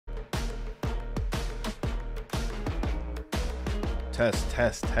Test,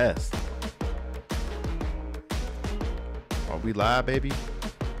 test, test. Are we live, baby?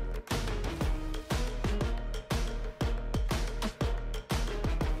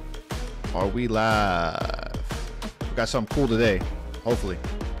 Are we live? We got something cool today. Hopefully.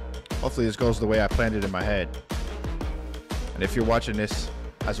 Hopefully this goes the way I planned it in my head. And if you're watching this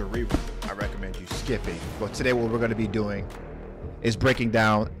as a review, I recommend you skip it. But today what we're going to be doing is breaking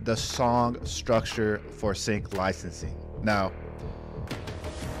down the song structure for sync licensing. Now,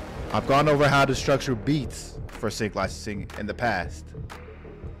 I've gone over how to structure beats for sync licensing in the past.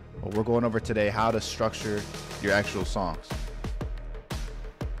 But we're going over today how to structure your actual songs.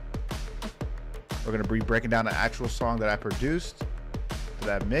 We're going to be breaking down the actual song that I produced,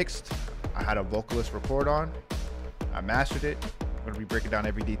 that I mixed, I had a vocalist record on, I mastered it. We're going to be breaking down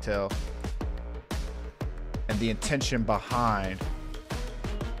every detail and the intention behind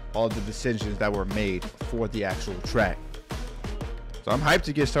all the decisions that were made for the actual track. So I'm hyped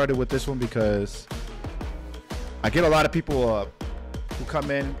to get started with this one because I get a lot of people who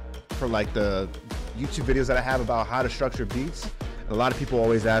come in for like the YouTube videos that I have about how to structure beats. And a lot of people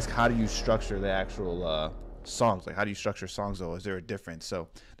always ask, how do you structure the actual songs? Like, how do you structure songs though? Is there a difference? So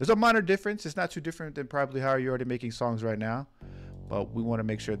there's a minor difference. It's not too different than probably how you're already making songs right now. But we want to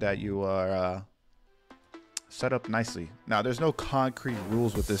make sure that you are set up nicely. Now, there's no concrete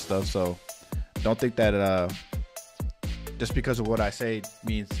rules with this stuff. So don't think that just because of what I say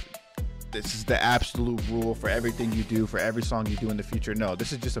means this is the absolute rule for everything you do, for every song you do in the future. No,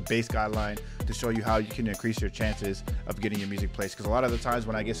 this is just a base guideline to show you how you can increase your chances of getting your music placed. Because a lot of the times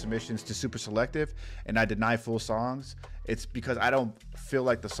when I get submissions to Supr Selectiv and I deny full songs, it's because I don't feel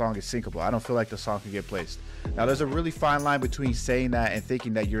like the song is syncable. I don't feel like the song can get placed. Now, there's a really fine line between saying that and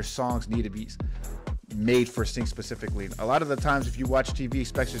thinking that your songs need to be made for sync specifically. A lot of the times if you watch TV,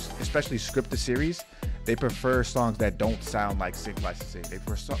 especially scripted series, they prefer songs that don't sound like sync licensing. They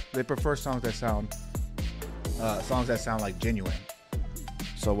prefer songs that sound like genuine.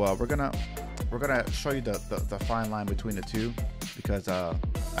 So we're gonna show you the fine line between the two, because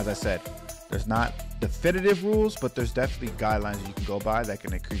as I said, there's not definitive rules, but there's definitely guidelines that you can go by that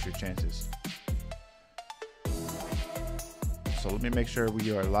can increase your chances. So let me make sure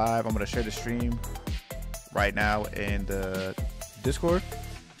we are live. I'm gonna share the stream right now in the Discord.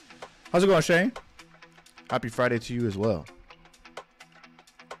 How's it going, Shane? Happy Friday to you as well.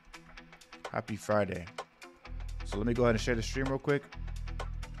 Happy Friday. So let me go ahead and share the stream real quick,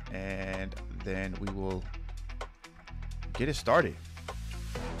 and then we will get it started.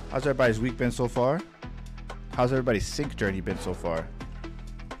 How's everybody's week been so far? How's everybody's sync journey been so far?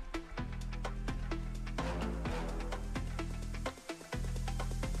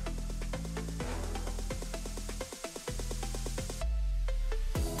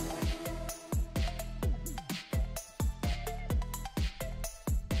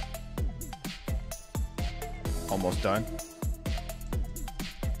 Almost done.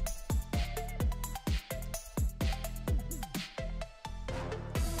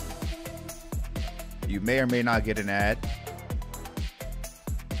 You may or may not get an ad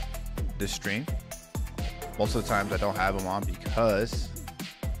this stream. Most of the times I don't have them on because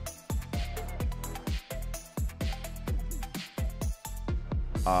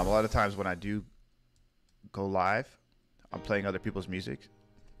a lot of times when I do go live, I'm playing other people's music,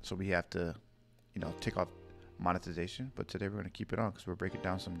 so we have to, take off monetization. But today we're going to keep it on because we're breaking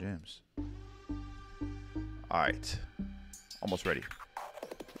down some gems. All right, almost ready.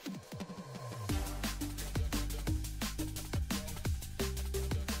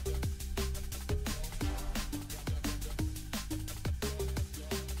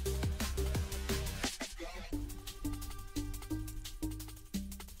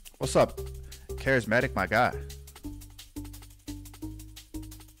 What's up, Charismatic, my guy?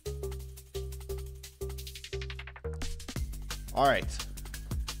 All right,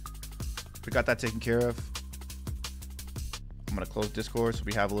 we got that taken care of. I'm gonna close Discord so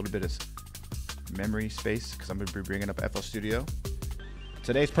we have a little bit of memory space because I'm gonna be bringing up FL Studio.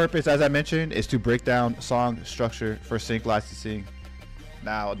 Today's purpose, as I mentioned, is to break down song structure for sync licensing.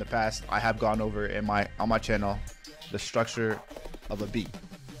 Now, in the past, I have gone over on my channel the structure of a beat,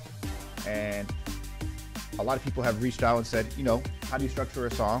 and a lot of people have reached out and said, how do you structure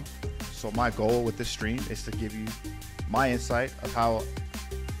a song? So my goal with this stream is to give you my insight of how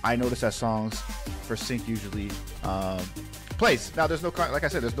I notice that songs for sync usually place. Now, there's no, like I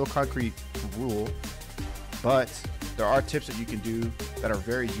said, there's no concrete rule, but there are tips that you can do that are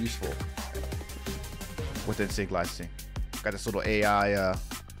very useful within sync licensing. Got this little AI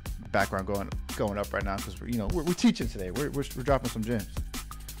background going up right now because we're teaching today. We're dropping some gems.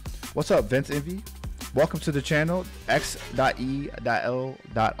 What's up, Vince Envy? Welcome to the channel. X.E.L.O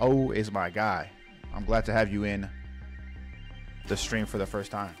is my guy. I'm glad to have you in the stream for the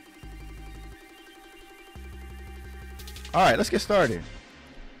first time. All right, let's get started.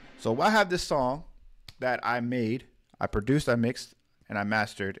 So I have this song that I made, I produced, I mixed, and I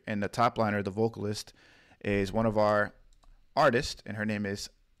mastered. And the top liner, the vocalist, is one of our artists, and her name is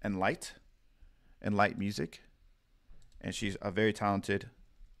Enlight Music. And she's a very talented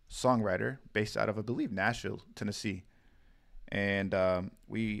songwriter based out of, I believe, Nashville, Tennessee. And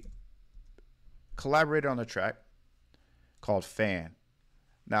we collaborated on a track called Fan.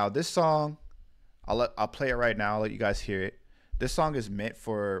 Now, this song, I'll play it right now. I'll let you guys hear it. This song is meant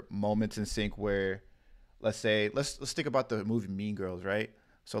for moments in sync where, let's think about the movie Mean Girls, right?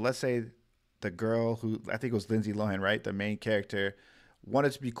 So let's say the girl who, I think it was Lindsay Lohan, right? The main character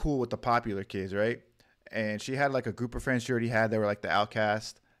wanted to be cool with the popular kids, right? And she had like a group of friends she already had. They were like the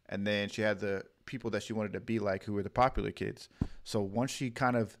outcast. And then she had the people that she wanted to be like, who were the popular kids. So once she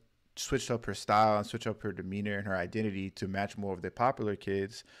kind of switched up her style and switched up her demeanor and her identity to match more of the popular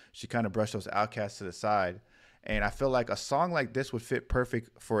kids, she kind of brushed those outcasts to the side. And I feel like a song like this would fit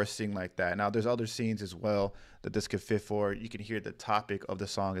perfect for a scene like that. Now, there's other scenes as well that this could fit for. You can hear the topic of the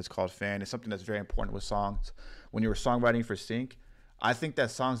song is called Fan. It's something that's very important with songs. When you were songwriting for sync, I think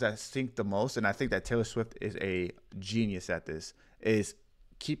that songs that sync the most, and I think that Taylor Swift is a genius at this, is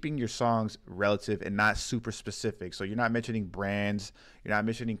keeping your songs relative and not super specific. So you're not mentioning brands, you're not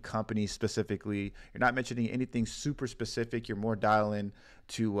mentioning companies specifically, you're not mentioning anything super specific. You're more dialing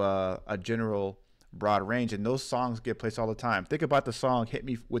to a general broad range, and those songs get placed all the time. Think about the song "Hit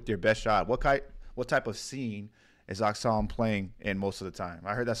Me with Your Best Shot." What type of scene is Oxalm playing in most of the time?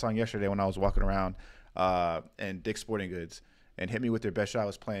 I heard that song yesterday when I was walking around in Dick's Sporting Goods, and "Hit Me with Your Best Shot"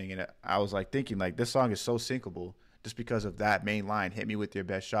 was playing, and I was like thinking, like, this song is so syncable just because of that main line, "Hit me with your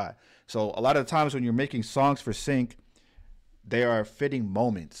best shot." So a lot of the times when you're making songs for sync, they are fitting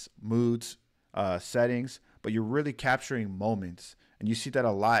moments, moods, settings, but you're really capturing moments. And you see that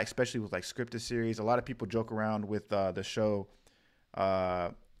a lot, especially with like scripted series. A lot of people joke around with the show,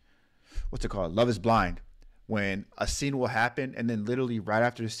 what's it called? Love is Blind. When a scene will happen and then literally right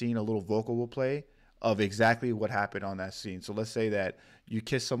after the scene, a little vocal will play of exactly what happened on that scene. So let's say that you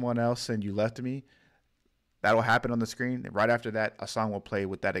kissed someone else and you left me. That'll happen on the screen. Right after that, a song will play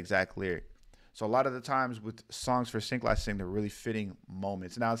with that exact lyric. So a lot of the times with songs for sync licensing, they're really fitting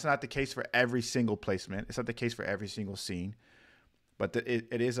moments. Now, it's not the case for every single placement. It's not the case for every single scene. But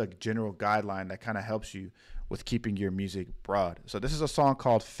it is a general guideline that kind of helps you with keeping your music broad. So this is a song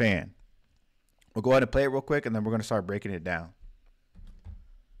called Fan. We'll go ahead and play it real quick, and then we're going to start breaking it down.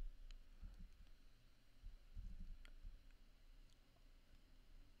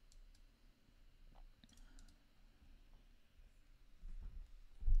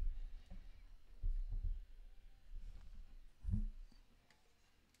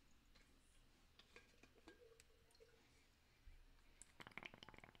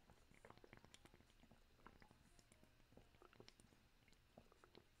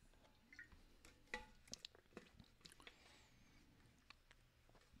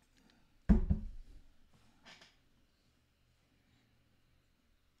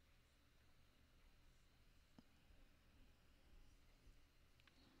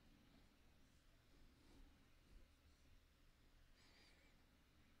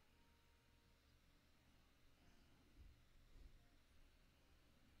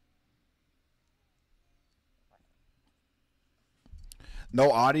 No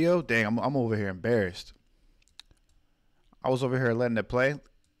audio? Dang, I'm over here embarrassed. I was over here letting it play.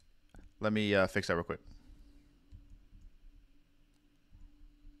 Let me fix that real quick.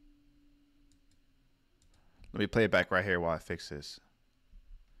 Let me play it back right here while I fix this.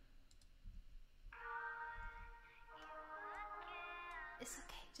 It's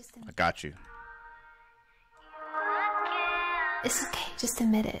okay, just admit I got you. It's okay, just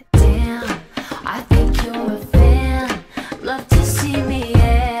admit it. Damn, I think you're a fan. Love to see me,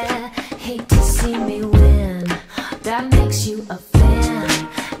 yeah. Hate to see me win. That makes you a fan.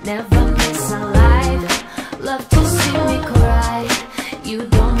 Never miss a life. Love to see me cry. You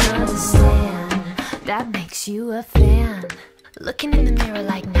don't understand. That makes you a fan. Looking in the mirror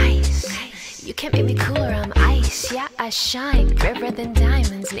like nice. You can't make me cooler, I'm ice. Yeah, I shine, rarer than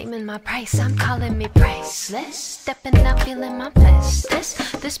diamonds. Naming my price, I'm calling me priceless. Stepping up, feeling my best.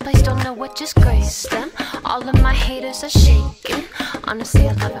 This place don't know what just graced them. All of my haters are shaking. Honestly,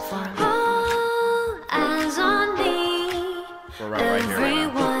 I love it for them. All eyes on me.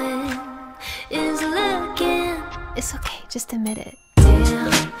 Everyone is looking. It's okay, just admit it. Damn,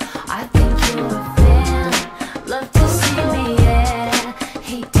 I think you're a fan. Love to see me, yeah.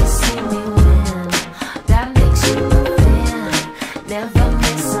 Hate to see me win.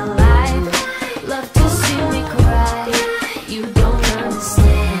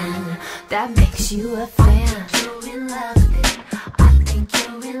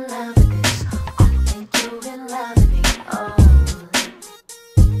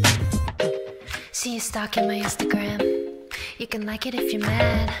 stalking my Instagram. You can like it if you're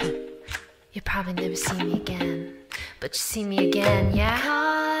mad. You'll probably never see me again, but you see me again, yeah?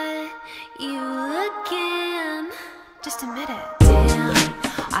 Caught you looking, just admit it. Damn,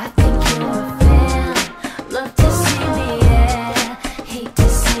 I think you're a fan. Love to see me, yeah. Hate to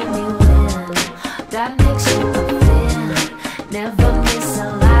see me win. That makes you a fan. Never miss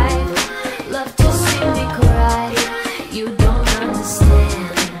a life. Love to see me cry. You don't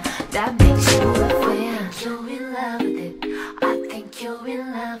understand. That makes you a fan. You're in love with it. I think you're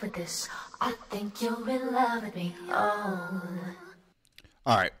in love with this. I think you're in love with me. Oh.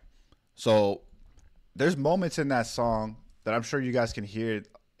 All right. So there's moments in that song that I'm sure you guys can hear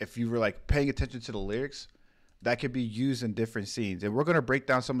if you were like paying attention to the lyrics that could be used in different scenes. And we're going to break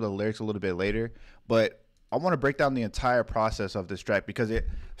down some of the lyrics a little bit later, but I want to break down the entire process of this track because it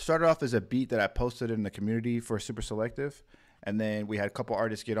started off as a beat that I posted in the community for Supr Selectiv, and then we had a couple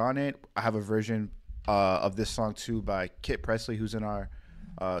artists get on it. I have a version of this song too by Kit Presley, who's in our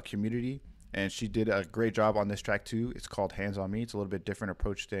community, and she did a great job on this track too. It's called Hands on Me. It's a little bit different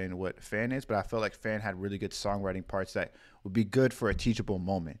approach than what Fan is, but I felt like Fan had really good songwriting parts that would be good for a teachable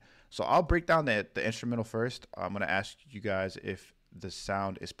moment. So I'll break down the instrumental first. I'm going to ask you guys if the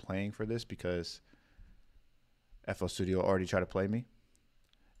sound is playing for this because FL Studio already tried to play me.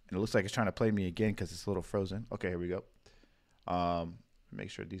 And it looks like it's trying to play me again because it's a little frozen. Okay, here we go. Make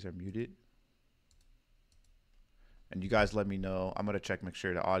sure these are muted. And you guys let me know. I'm going to check, make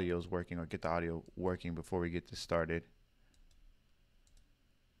sure the audio is working or get the audio working before we get this started.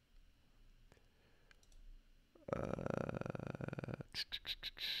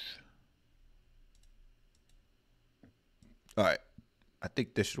 All right. I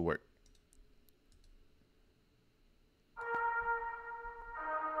think this should work.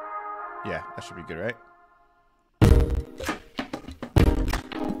 Yeah, that should be good, right?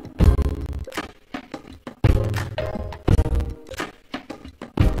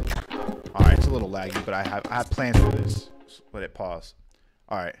 All right, it's a little laggy, but I have plans for this. Let it pause.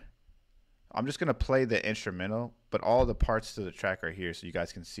 All right. I'm just going to play the instrumental, but all the parts to the track are here so you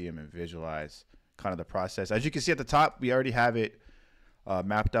guys can see them and visualize kind of the process. As you can see at the top, we already have it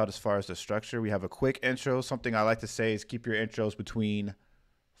mapped out as far as the structure. We have a quick intro. Something I like to say is keep your intros between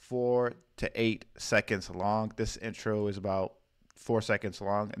 4 to 8 seconds long. This intro is about 4 seconds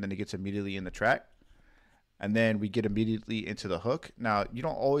long, and then it gets immediately in the track. And then we get immediately into the hook. Now, you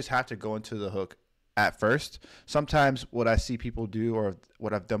don't always have to go into the hook at first. Sometimes what I see people do, or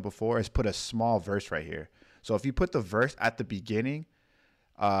what I've done before, is put a small verse right here. So if you put the verse at the beginning,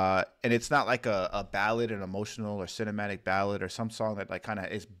 and it's not like a ballad, an emotional or cinematic ballad, or some song that like kind of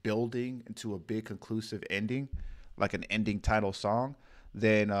is building into a big conclusive ending, like an ending title song,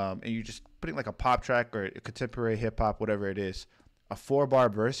 then and you're just putting like a pop track or a contemporary hip hop, whatever it is, a 4-bar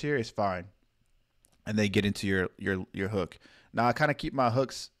verse here is fine. And then get into your hook. Now I kind of keep my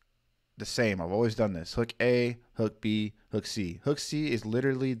hooks the same. I've always done this. Hook A, hook B, hook C. Hook C is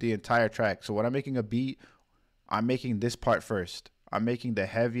literally the entire track. So when I'm making a beat, I'm making this part first. I'm making the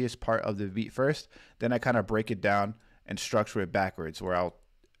heaviest part of the beat first. Then I kind of break it down and structure it backwards, where I'll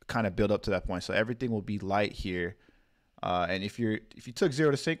kind of build up to that point. So everything will be light here. And if you took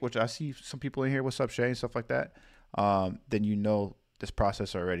Zero to Sync, which I see some people in here, what's up, Shay, and stuff like that, then you know this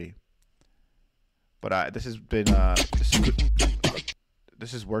process already. But this has been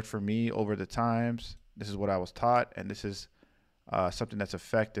this has worked for me over the times. This is what I was taught, and this is something that's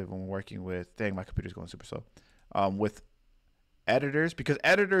effective when working with. Dang, my computer's going super slow. With editors, because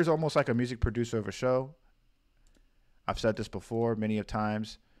editor is almost like a music producer of a show. I've said this before many of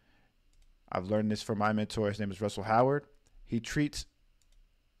times. I've learned this from my mentor. His name is Russell Howard. He treats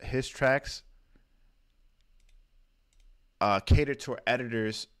his tracks catered to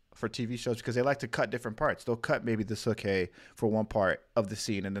editors for TV shows because they like to cut different parts. They'll cut maybe this hook A for one part of the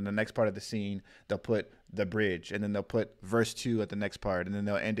scene, and then the next part of the scene they'll put the bridge, and then they'll put verse 2 at the next part, and then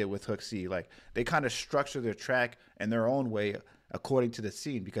they'll end it with hook C. Like, they kind of structure their track in their own way according to the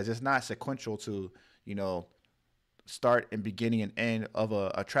scene, because it's not sequential to, you know, start and beginning and end of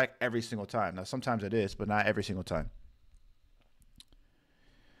a track every single time. Now sometimes it is, but not every single time.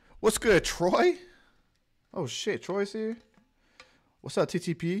 What's good, Troy? Oh shit, Troy's here. What's up,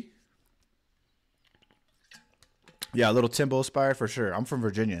 TTP? Yeah, a little Timbo inspired for sure. I'm from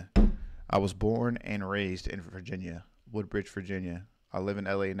Virginia. I was born and raised in Virginia, Woodbridge, Virginia. I live in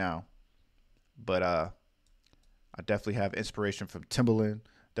LA now. But I definitely have inspiration from Timbaland.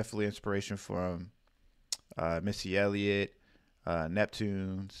 Definitely inspiration from Missy Elliott,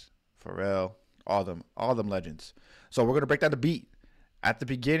 Neptunes, Pharrell, all them legends. So we're gonna break down the beat. At the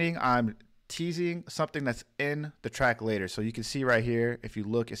beginning, I'm teasing something that's in the track later. So you can see right here, if you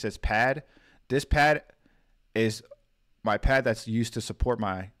look, it says pad. This pad is my pad that's used to support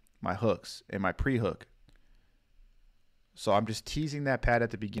my hooks and my pre-hook. So I'm just teasing that pad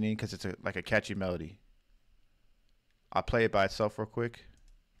at the beginning because it's like a catchy melody. I'll play it by itself real quick.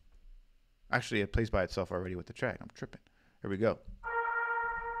 Actually, it plays by itself already with the track. I'm tripping. Here we go.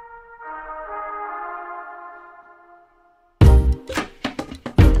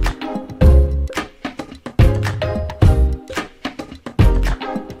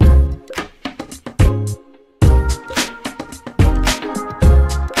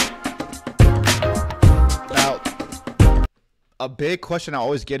 A big question I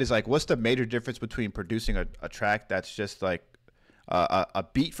always get is like, what's the major difference between producing a track that's just like a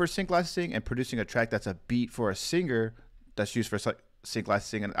beat for sync licensing and producing a track that's a beat for a singer that's used for sync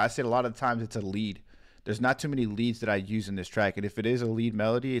licensing? And I said a lot of the times it's a lead. There's not too many leads that I use in this track. And if it is a lead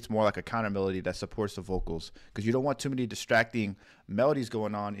melody, it's more like a counter melody that supports the vocals, because you don't want too many distracting melodies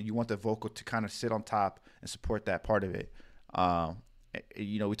going on, and you want the vocal to kind of sit on top and support that part of it.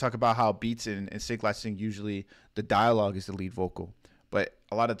 You know, we talk about how beats and sync licensing, usually the dialogue is the lead vocal, but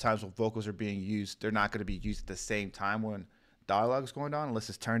a lot of times when vocals are being used, they're not going to be used at the same time when dialogue is going on, unless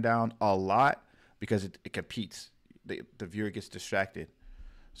it's turned down a lot, because it competes. The viewer gets distracted.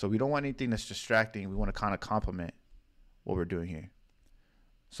 So we don't want anything that's distracting. We want to kind of complement what we're doing here.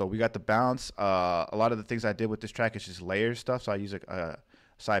 So we got the bounce. A lot of the things I did with this track is just layer stuff. So I use a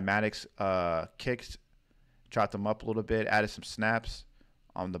cymatics kicks, chopped them up a little bit, added some snaps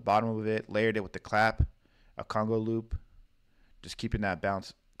on the bottom of it, layered it with the clap, a Congo loop, just keeping that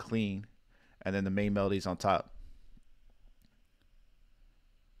bounce clean, and then the main melodies on top.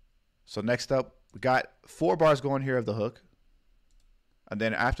 So next up, we got 4 bars going here of the hook, and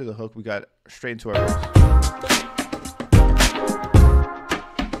then after the hook, we got straight into our verse.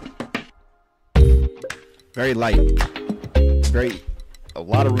 Very light, a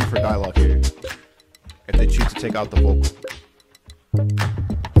lot of room for dialogue here, if they choose to take out the vocal.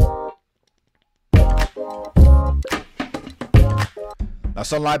 Now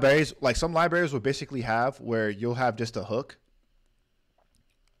some libraries will basically have where you'll have just a hook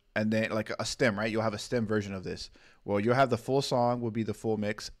and then like a stem, right? You'll have a stem version of this. Well, you'll have the full song will be the full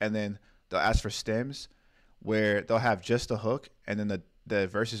mix, and then they'll ask for stems where they'll have just a hook, and then the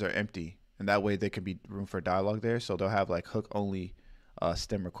verses are empty, and that way there can be room for dialogue there. So they'll have like hook only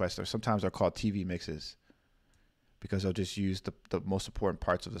stem requests, or sometimes they're called TV mixes, because they'll just use the most important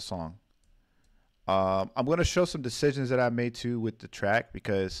parts of the song. I'm going to show some decisions that I made too with the track,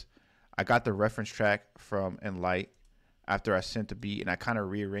 because I got the reference track from Enlight after I sent the beat, and I kind of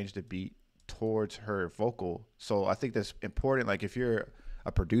rearranged the beat towards her vocal. So I think that's important, like if you're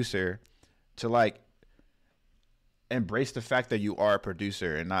a producer, to like embrace the fact that you are a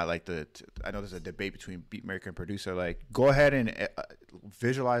producer, and not like I know there's a debate between beat maker and producer. Like, go ahead and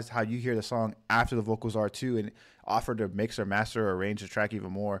visualize how you hear the song after the vocals are too, and offer to mix or master or arrange the track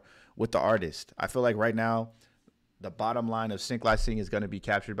even more with the artist. I feel like right now the bottom line of sync licensing is going to be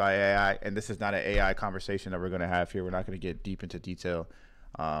captured by AI, and this is not an AI conversation that we're going to have here. We're not going to get deep into detail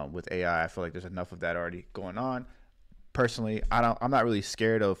with AI. I feel like there's enough of that already going on. Personally, I'm not really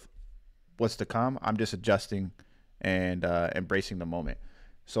scared of what's to come. I'm just adjusting and embracing the moment.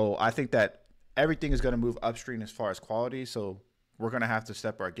 So I think that everything is going to move upstream as far as quality. So we're going to have to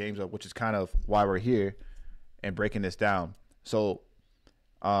step our games up, which is kind of why we're here and breaking this down. So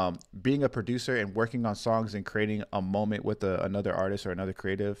being a producer and working on songs and creating a moment with another artist or another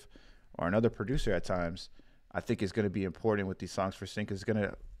creative or another producer at times, I think is going to be important with these songs for sync. It's going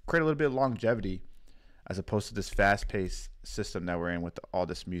to create a little bit of longevity as opposed to this fast-paced system that we're in with all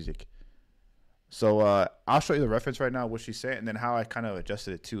this music. So I'll show you the reference right now, what she said, and then how I kind of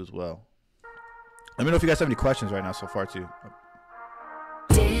adjusted it too as well. Let me know if you guys have any questions right now so far too.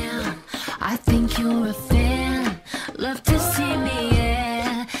 Damn, I think you're a fan. Love to see me,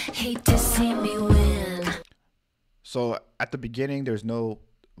 yeah. Hate to see me win. So at the beginning, there's no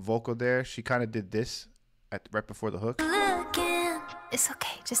vocal there. She kind of did this right before the hook. Looking, it's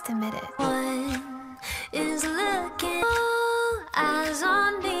okay, just admit it. One is looking, all eyes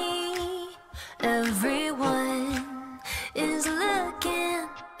on me. Everyone is looking.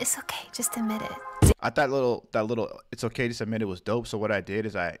 It's okay, just admit it. I thought that little it's okay just admit it was dope. So what I did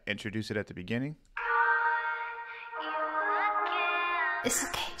is I introduced it at the beginning. It's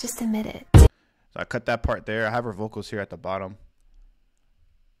okay, just admit it. So I cut that part there. I have her vocals here at the bottom.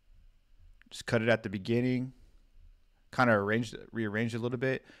 Just cut it at the beginning. Kind of rearranged it a little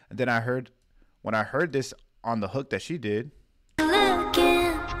bit. And then when I heard this on the hook that she did.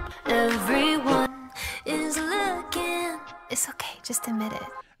 Looking, everyone is looking. It's okay, just admit it.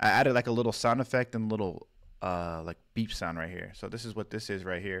 I added like a little sound effect and a little like beep sound right here. So this is what this is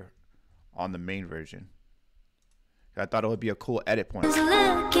right here on the main version. I thought it would be a cool edit point.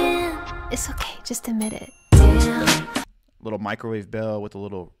 It's okay, just admit it. Damn. Little microwave bell with a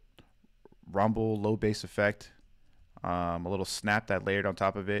little rumble, low bass effect. A little snap that layered on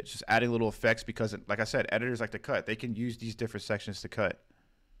top of it. Just adding little effects because, like I said, editors like to cut. They can use these different sections to cut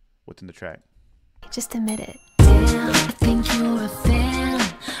within the track. Just admit it. Damn, I think you're a fan.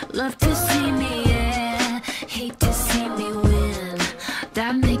 Love to see me, yeah. Hate to see me win.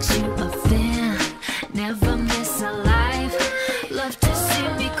 That makes you a fan. Never miss a life. Love to see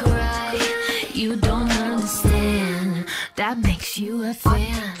me cry. You don't understand. That makes you a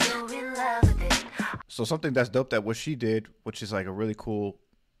fan. So something that's dope that what she did, which is like a really cool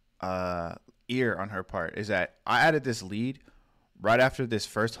ear on her part, is that I added this lead right after this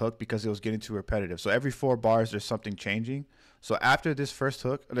first hook because it was getting too repetitive. So every 4 bars, there's something changing. So after this first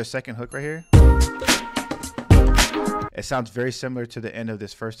hook, or the second hook right here, it sounds very similar to the end of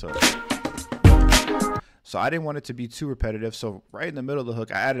this first hook. So I didn't want it to be too repetitive. So right in the middle of the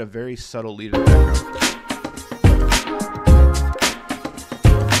hook, I added a very subtle lead in the background.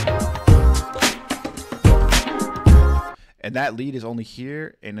 And that lead is only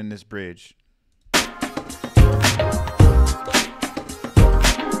here and in this bridge.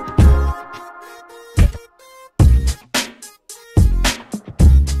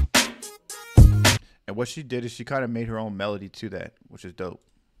 And what she did is she kind of made her own melody to that, which is dope.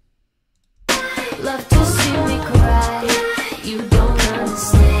 Love to see me cry. You don't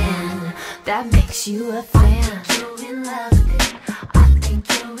understand. That makes you a fan. You're in love with it. I think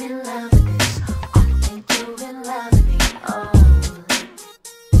you're in love with this. I think you're in love with me. Oh.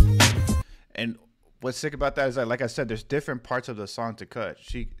 And what's sick about that is that, like I said, there's different parts of the song to cut.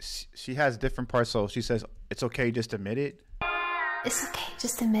 She has different parts. So she says, it's okay, just admit it. It's okay,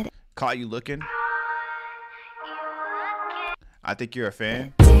 just admit it. Caught you looking. I think you're a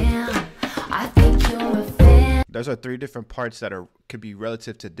fan. Damn, I think you're a fan. Those are 3 different parts that could be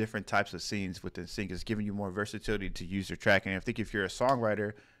relative to different types of scenes within sync. It's giving you more versatility to use your track. And I think if you're a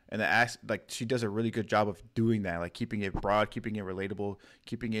songwriter, and she does a really good job of doing that, like keeping it broad, keeping it relatable,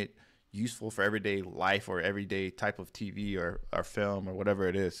 keeping it useful for everyday life or everyday type of TV or film or whatever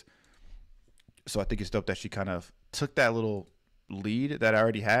it is. So I think it's dope that she kind of took that little lead that I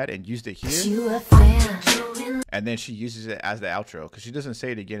already had and used it here. You a fan. And then she uses it as the outro because she doesn't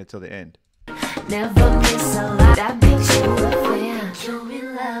say it again until the end. Never miss a lot. That makes you a fan. You're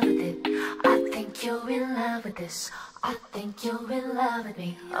in love with it. I think you're in love with this. I think you're in love with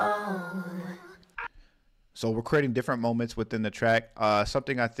me. Oh. So we're creating different moments within the track.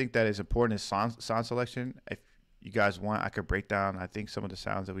 Something I think that is important is sound selection. If you guys want, I could break down, I think, some of the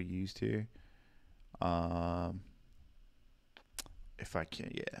sounds that we used here. If I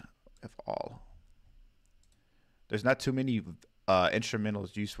can, yeah. If all. There's not too many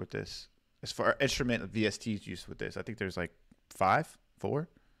instrumentals used with this. As far as instrument VSTs used with this, I think there's like 4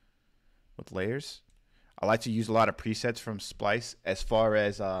 with layers. I like to use a lot of presets from Splice as far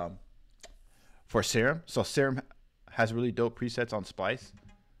as for Serum. So Serum has really dope presets on Splice.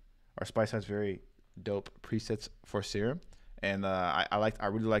 Or Splice has very dope presets for Serum. And I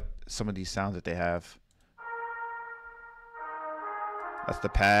really like some of these sounds that they have. That's the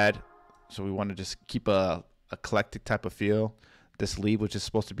pad. So we want to just keep a eclectic type of feel. This lead, which is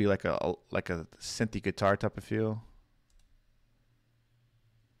supposed to be like a synthy guitar type of feel.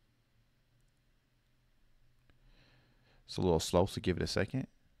 It's a little slow, so give it a second.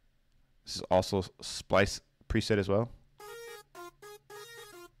 This is also Splice preset as well.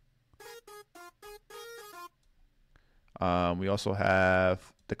 We also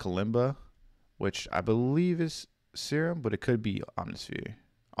have the Kalimba, which I believe is Serum, but it could be Omnisphere.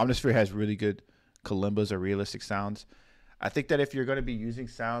 Omnisphere has really good Kalimbas or realistic sounds. I think that if you're going to be using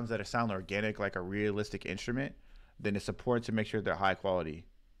sounds that sound organic, like a realistic instrument, then it's important to make sure they're high quality,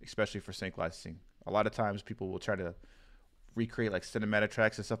 especially for sync licensing. A lot of times people will try to recreate like cinematic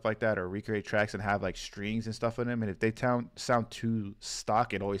tracks and stuff like that, or recreate tracks and have like strings and stuff in them. And if they sound too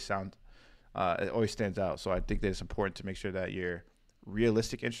stock, it always stands out. So I think that it's important to make sure that your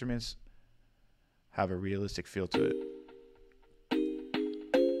realistic instruments have a realistic feel to it.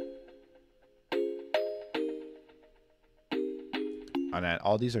 On that,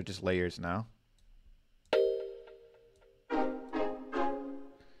 all these are just layers now.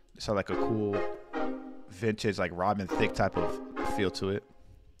 It's like a cool vintage, like Robin Thicke type of feel to it.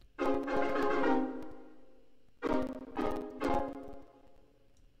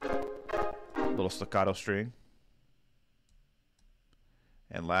 Little staccato string.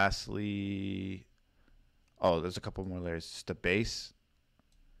 And lastly, oh, there's a couple more layers. Just the bass.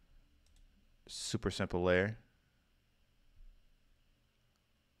 Super simple layer.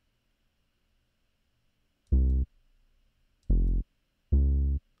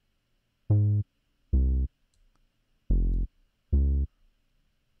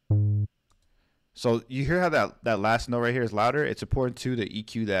 So you hear how that last note right here is louder? It's important to the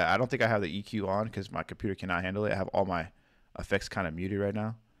EQ that I don't think I have the EQ on because my computer cannot handle it. I have all my effects kind of muted right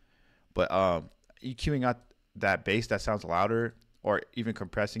now. But EQing out that bass that sounds louder or even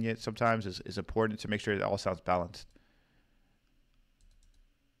compressing it sometimes is important to make sure it all sounds balanced.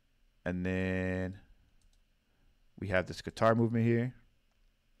 And then we have this guitar movement here.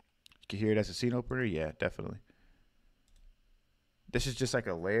 You can hear it as a scene opener. Yeah, definitely. This is just like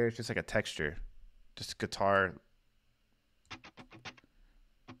a layer. It's just like a texture. Just guitar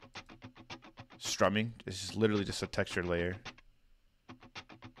strumming. It's just literally just a texture layer.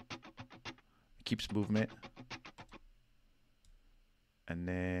 It keeps movement. And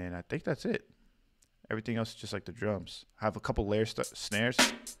then I think that's it. Everything else is just like the drums. I have a couple layer snares.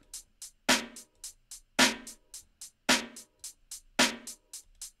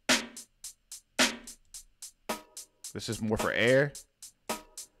 This is more for air.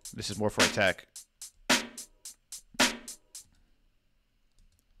 This is more for attack.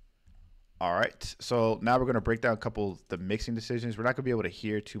 All right, so now we're gonna break down a couple of the mixing decisions. We're not gonna be able to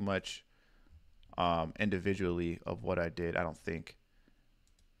hear too much individually of what I did, I don't think,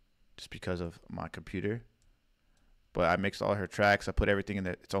 just because of my computer. But I mixed all her tracks. I put everything in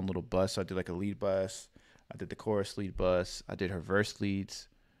its own little bus. So I did like a lead bus. I did the chorus lead bus. I did her verse leads.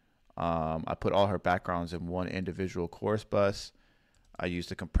 I put all her backgrounds in one individual chorus bus. I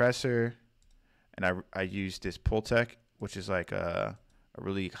used a compressor, and I used this Pultec, which is like a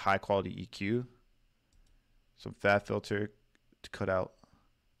really high quality EQ. Some fat filter to cut out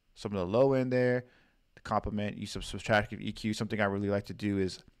some of the low end there. To complement, use some subtractive EQ. Something I really like to do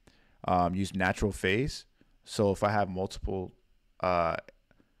is use natural phase. So if I have multiple,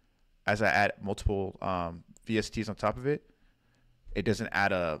 as I add multiple VSTs on top of it, it doesn't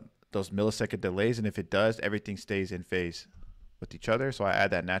add those millisecond delays, and if it does, everything stays in phase with each other. So I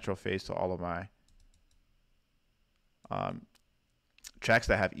add that natural phase to all of my tracks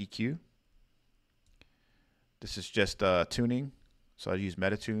that have EQ. This is just tuning. So I use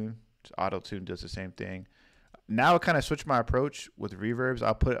Metatune. Auto Tune does the same thing. Now I kind of switch my approach with reverbs.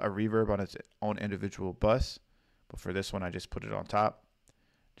 I'll put a reverb on its own individual bus, but for this one, I just put it on top.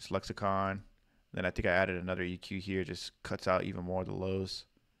 Just Lexicon. Then I think I added another EQ here. Just cuts out even more of the lows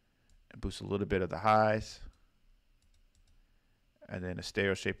and boosts a little bit of the highs. And then a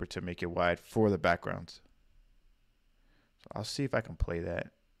stereo shaper to make it wide for the backgrounds. So I'll see if I can play that.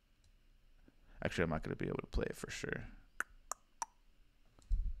 Actually, I'm not going to be able to play it for sure.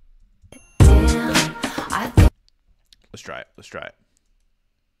 Let's try it. Let's try it.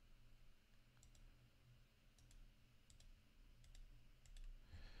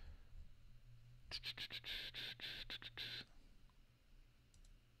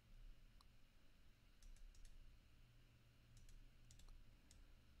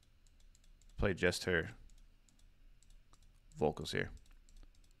 Play just her vocals here.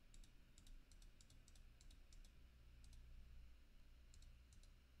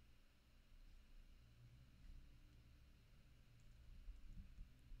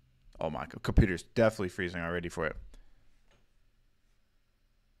 Oh my, computer's definitely freezing already for it.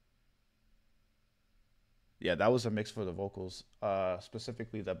 Yeah, that was a mix for the vocals.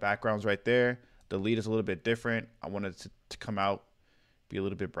 Specifically the backgrounds right there. The lead is a little bit different. I wanted it to come out, be a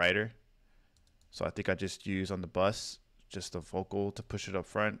little bit brighter. So I think I just use on the bus, just the vocal to push it up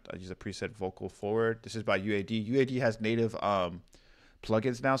front. I use a preset vocal forward. This is by UAD. UAD has native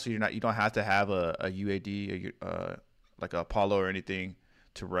plugins now, so you don't have to have a UAD like a Apollo or anything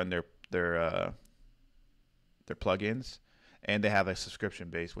to run their plugins, and they have a subscription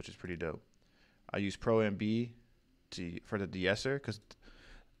base, which is pretty dope. I use Pro MB for the de-esser because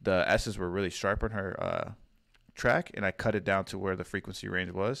the S's were really sharp on her track, and I cut it down to where the frequency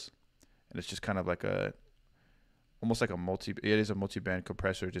range was, and it's just kind of like almost like it is a multi-band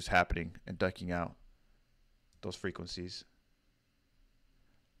compressor just happening and ducking out those frequencies.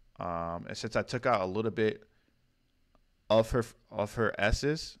 And since I took out a little bit of her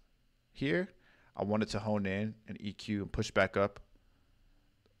S's here, I wanted to hone in and EQ and push back up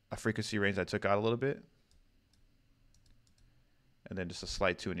a frequency range I took out a little bit. And then just a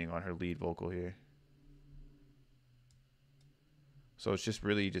slight tuning on her lead vocal here. So it's just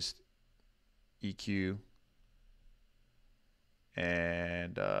really just EQ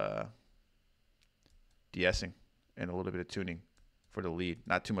and de-essing and a little bit of tuning for the lead.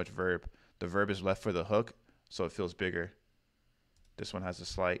 Not too much verb. The verb is left for the hook, so it feels bigger. This one has a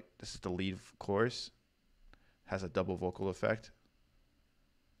slight, this is the lead chorus, has a double vocal effect.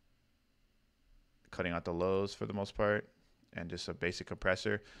 Cutting out the lows for the most part, and just a basic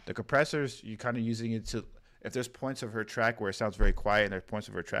compressor. The compressors, you're kind of using it to, if there's points of her track where it sounds very quiet and there's points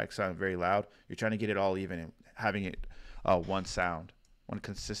of her track sound very loud, you're trying to get it all even and having it one sound, one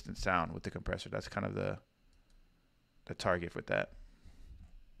consistent sound with the compressor. That's kind of the target with that.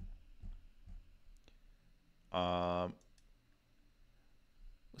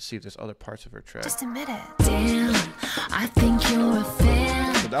 Let's see if there's other parts of her track. Just admit it. Damn, I think you're a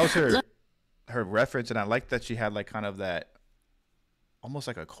fan. So that was her reference, and I like that she had like kind of that almost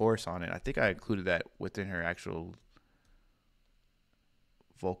like a chorus on it. I think I included that within her actual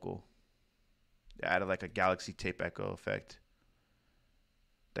vocal. It added like a galaxy tape echo effect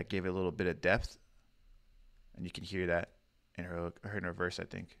that gave it a little bit of depth, and you can hear that in her verse, I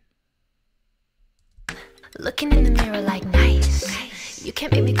think. Looking in the mirror like nice. You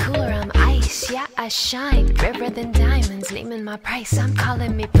can't make me cooler, I'm ice. Yeah, I shine, rarer than diamonds. Naming my price, I'm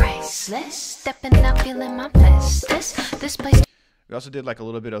calling me priceless. Stepping out, feeling my best. This place. We also did like a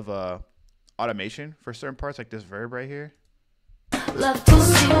little bit of automation for certain parts, like this verb right here. Love to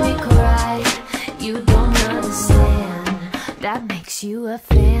see me cry. You don't understand. That makes you a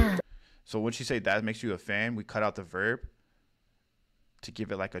fan. So when she said that makes you a fan, we cut out the verb to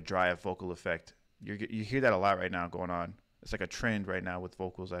give it like a dry vocal effect. You hear that a lot right now going on. It's like a trend right now with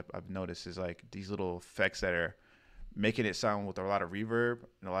vocals I've noticed is like these little effects that are making it sound with a lot of reverb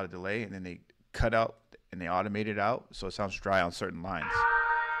and a lot of delay, and then they cut out and they automate it out so it sounds dry on certain lines.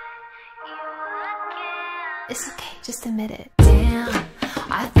 It's okay, just admit it. Damn,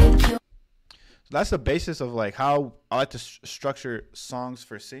 I think you. So that's the basis of like how I like to structure songs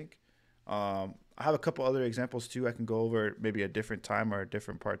for sync. I have a couple other examples too. I can go over maybe a different time or a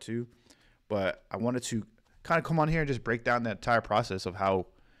different part too. But I wanted to kind of come on here and just break down that entire process of how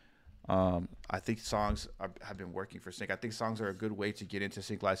I think songs have been working for sync. I think songs are a good way to get into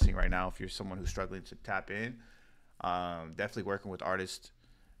sync licensing right now if you're someone who's struggling to tap in. Definitely working with artists,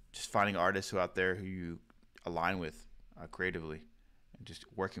 just finding artists who out there who you align with creatively and just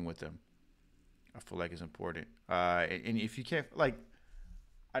working with them. I feel like is important. And if you can't, like,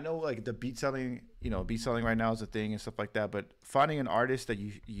 I know like the beat selling right now is a thing and stuff like that, but finding an artist that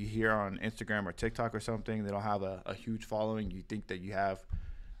you hear on Instagram or TikTok or something, they don't have a huge following. You think that you have,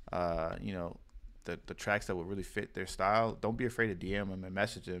 the tracks that will really fit their style. Don't be afraid to DM them and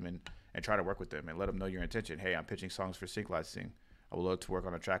message them and try to work with them and let them know your intention. Hey, I'm pitching songs for sync licensing. I would love to work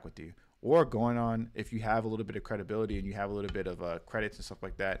on a track with you. Or going on, if you have a little bit of credibility and you have a little bit of credits and stuff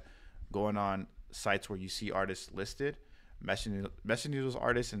like that, going on sites where you see artists listed, messaging those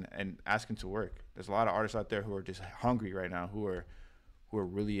artists and asking to work. There's a lot of artists out there who are just hungry right now, who are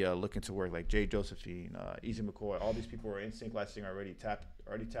really looking to work, like Jay Josephine, Easy McCoy. All these people are in sync licensing already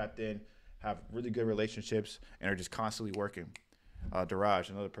tapped in, have really good relationships, and are just constantly working. Daraj,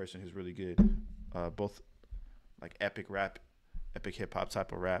 another person who's really good, both like epic rap, epic hip hop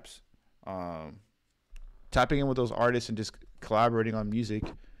type of raps. Tapping in with those artists and just collaborating on music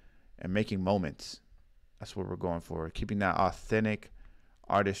and making moments. That's what we're going for. Keeping that authentic,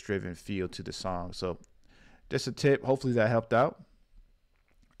 artist-driven feel to the song. So just a tip. Hopefully that helped out.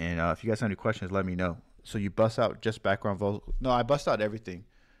 And if you guys have any questions, let me know. So you bust out just background vocal. No, I bust out everything.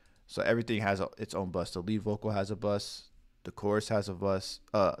 So everything has its own bus. The lead vocal has a bus. The chorus has a bus.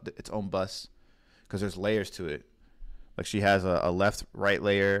 Its own bus. Because there's layers to it. Like she has a left-right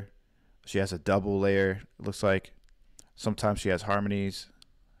layer. She has a double layer, it looks like. Sometimes she has harmonies.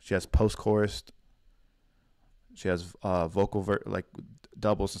 She has post-chorus. She has vocal like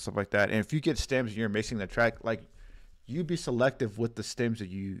doubles and stuff like that. And if you get stems and you're mixing the track, like you be selective with the stems that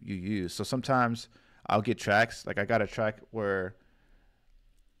you use. So sometimes I'll get tracks, like I got a track where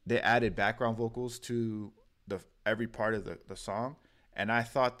they added background vocals to every part of the song, and I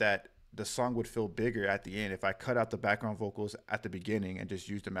thought that the song would feel bigger at the end if I cut out the background vocals at the beginning and just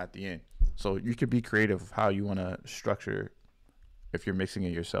use them at the end. So you could be creative of how you want to structure if you're mixing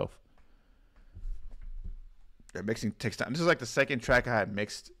it yourself. Yeah, mixing takes time. This is like the second track I had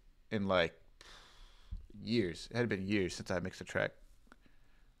mixed in like years. It had been years since I mixed a track.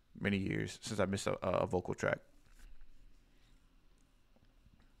 Many years since I mixed a vocal track.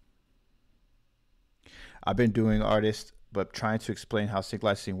 I've been doing artists, but trying to explain how sync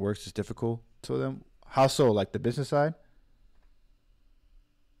licensing works is difficult to them. How so? Like the business side?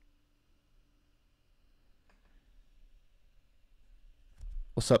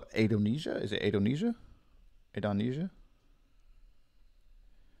 What's up, Adonesia? Is it Adonesia? Adonesia?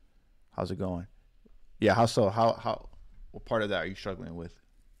 How's it going? Yeah, how so? How what part of that are you struggling with?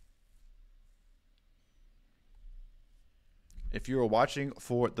 If you were watching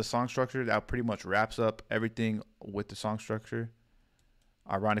for the song structure, that pretty much wraps up everything with the song structure.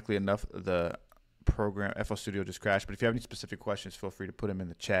 Ironically enough, the program FL Studio just crashed. But if you have any specific questions, feel free to put them in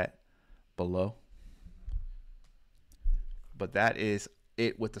the chat below. But that is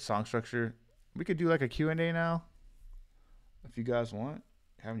it with the song structure. We could do like a Q&A now if you guys want.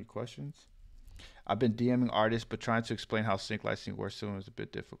 Have any questions? I've been DMing artists, but trying to explain how sync licensing works to them is a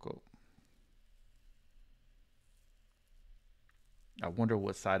bit difficult. I wonder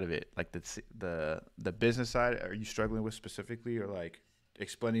what side of it, like the business side, are you struggling with specifically, or like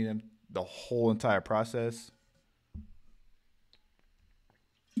explaining them the whole entire process?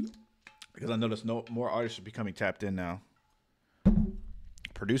 Because I noticed more artists are becoming tapped in now.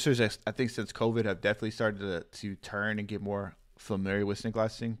 Producers, I think, since COVID, have definitely started to turn and get more familiar with sync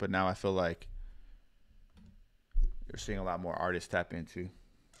licensing, but now I feel like you're seeing a lot more artists tap into.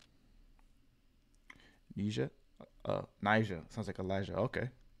 Nija sounds like Elijah. Okay.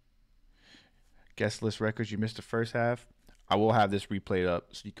 Guest list records. You missed the first half. I will have this replayed up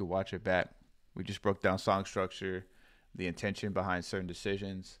so you can watch it back. We just broke down song structure, the intention behind certain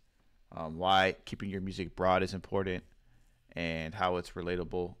decisions, why keeping your music broad is important, and how it's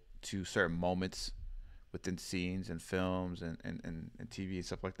relatable to certain moments within scenes and films and TV and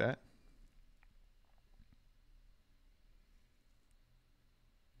stuff like that.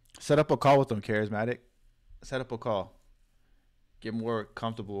 Set up a call with them, Charismatic. Set up a call. Get more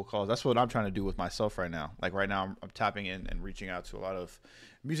comfortable with calls. That's what I'm trying to do with myself right now. Like right now, I'm tapping in and reaching out to a lot of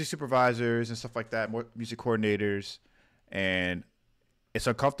music supervisors and stuff like that, more music coordinators, and it's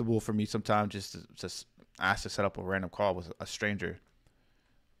uncomfortable for me sometimes just to ask to set up a random call with a stranger.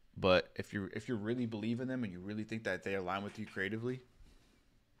 But if you really believe in them and you really think that they align with you creatively,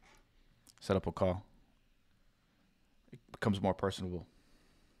 set up a call. It becomes more personable.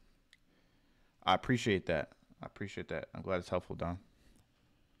 I appreciate that. I'm glad it's helpful, Don.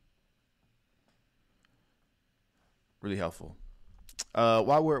 Really helpful.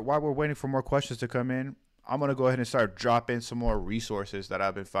 While we're waiting for more questions to come in, I'm gonna go ahead and start dropping some more resources that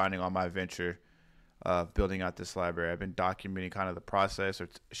I've been finding on my venture of building out this library. I've been documenting kind of the process or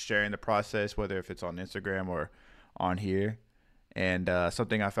sharing the process, whether if it's on Instagram or on here. And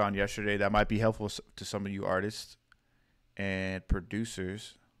something I found yesterday that might be helpful to some of you artists and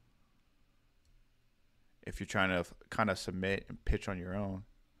producers, if you're trying to kind of submit and pitch on your own.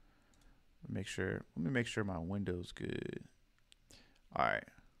 Let me make sure my window's good. All right.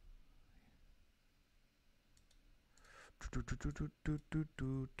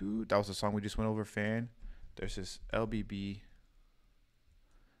 That was the song we just went over, Fan. There's this LBB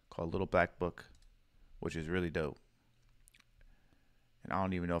called Little Black Book, which is really dope. And I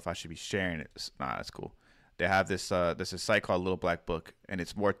don't even know if I should be sharing it. Nah, that's cool. They have this there's a site called Little Black Book, and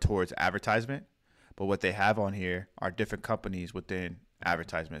it's more towards advertisement. But what they have on here are different companies within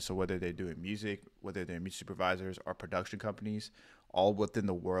advertisement. So whether they're doing music, whether they're music supervisors or production companies, all within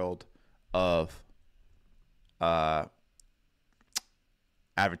the world of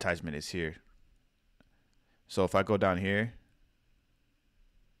advertisement is here. So if I go down here,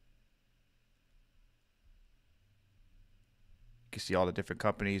 you can see all the different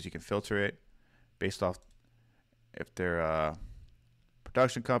companies. You can filter it based off if they're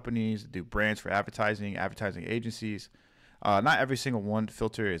production companies, do brands for advertising agencies. Not every single one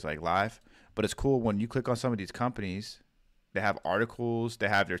filter is like live, but it's cool when you click on some of these companies. They have articles, they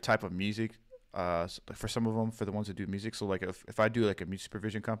have their type of music. For some of them, for the ones that do music. So like if I do like a music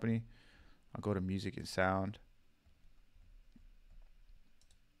supervision company, I'll go to music and sound.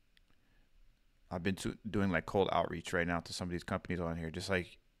 I've been doing like cold outreach right now to some of these companies on here. Just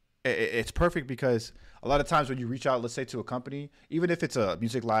like it's perfect because a lot of times when you reach out, let's say to a company, even if it's a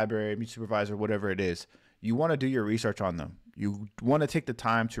music library, music supervisor, whatever it is, you want to do your research on them. You want to take the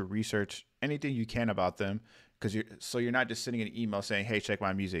time to research anything you can about them, because you're not just sending an email saying, hey, check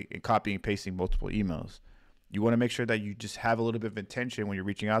my music, and copying and pasting multiple emails. You want to make sure that you just have a little bit of intention when you're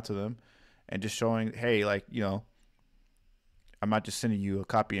reaching out to them and just showing, hey, like, you know, I'm not just sending you a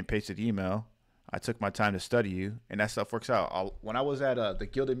copy and pasted email. I took my time to study you, and that stuff works out. When I was at the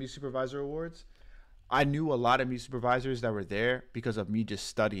Gilded Music Supervisor Awards, I knew a lot of music supervisors that were there because of me just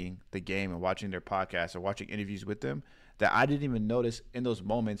studying the game and watching their podcasts or watching interviews with them, that I didn't even notice in those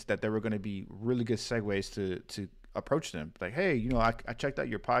moments that there were going to be really good segues to approach them. Like, hey, you know, I checked out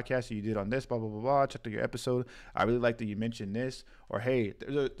your podcast that you did on this, blah, blah, blah, blah. I checked out your episode. I really like that you mentioned this. Or, hey,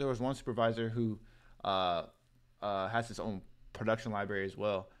 there was one supervisor who has his own production library as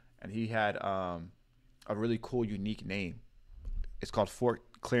well. And he had a really cool, unique name. It's called Fort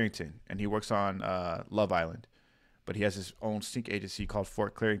Clarington, and he works on Love Island. But he has his own sync agency called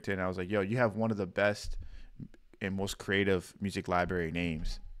Fort Clarington. And I was like, yo, you have one of the best and most creative music library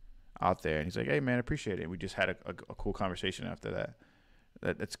names out there. And he's like, hey, man, I appreciate it. We just had a cool conversation after that.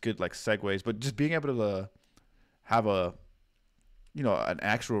 That's good, like, segues. But just being able to have an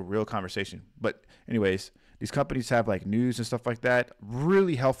actual real conversation. But anyways, These companies have like news and stuff like that.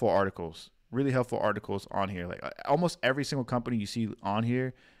 Really helpful articles. Really helpful articles on here. Like almost every single company you see on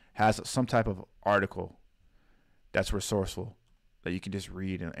here has some type of article that's resourceful that you can just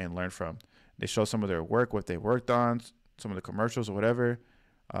read and learn from. They show some of their work, what they worked on, some of the commercials or whatever,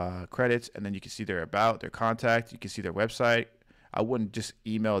 credits, and then you can see their about, their contact. You can see their website. I wouldn't just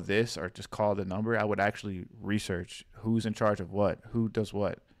email this or just call the number. I would actually research who's in charge of what, who does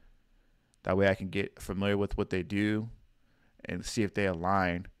what. That way I can get familiar with what they do and see if they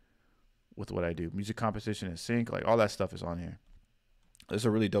align with what I do. Music composition and sync, like all that stuff is on here. This is a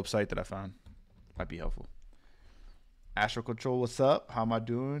really dope site that I found. Might be helpful. Astral Control, what's up? How am I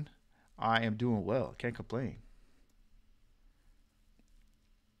doing? I am doing well. Can't complain.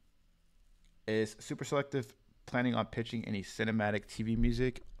 Is Supr Selectiv planning on pitching any cinematic TV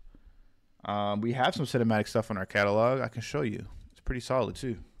music? We have some cinematic stuff in our catalog. I can show you. It's pretty solid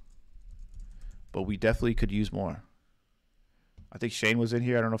too. But we definitely could use more. I think Shane was in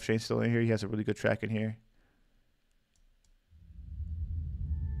here. I don't know if Shane's still in here. He has a really good track in here.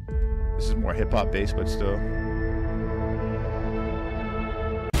 This is more hip hop based, but still.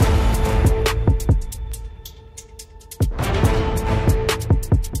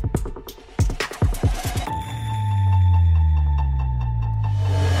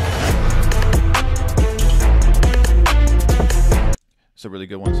 It's a really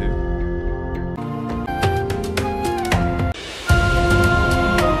good one too.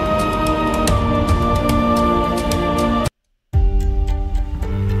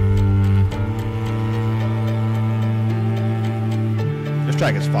 This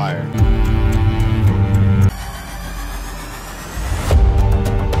track is fire.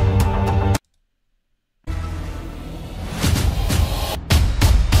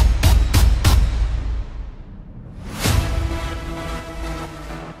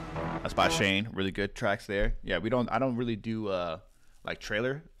 By Shane, really good tracks there. Yeah, I don't really do like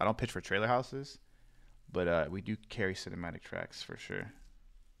trailer. I don't pitch for trailer houses, but we do carry cinematic tracks for sure.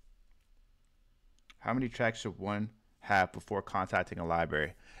 How many tracks should one have before contacting a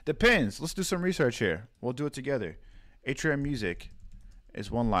library? Depends. Let's do some research here. We'll do it together. Atrium Music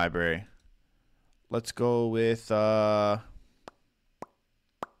is one library. Let's go with we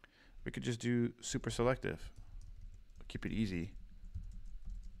could just do Supr Selectiv. Keep it easy.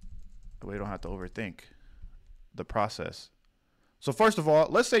 We don't have to overthink the process. So first of all,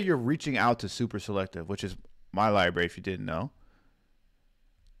 let's say you're reaching out to Supr Selectiv, which is my library if you didn't know.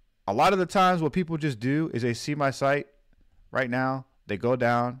 A lot of the times what people just do is they see my site right now, they go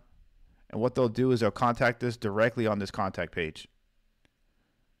down, and what they'll do is they'll contact us directly on this contact page.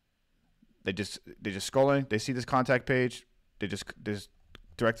 They just scrolling, they see this contact page, they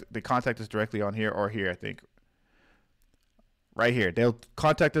contact us directly on here or here, I think. Right here. They'll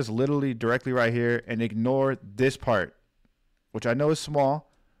contact us literally directly right here and ignore this part, which I know is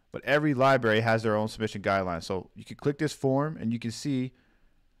small, but every library has their own submission guidelines. So you can click this form and you can see,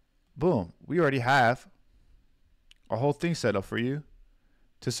 boom, we already have a whole thing set up for you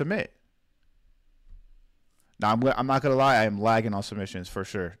to submit. Now, I'm not going to lie, I am lagging on submissions for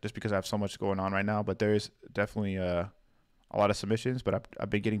sure, just because I have so much going on right now, but there is definitely a lot of submissions, but I've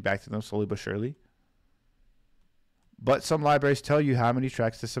been getting back to them slowly but surely. But some libraries tell you how many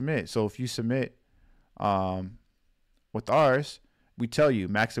tracks to submit. So if you submit with ours, we tell you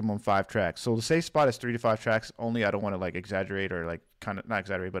maximum 5 tracks. So the safe spot is 3 to 5 tracks only. I don't want to like exaggerate or like kind of not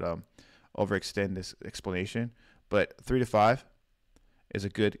exaggerate, but overextend this explanation. But 3 to 5 is a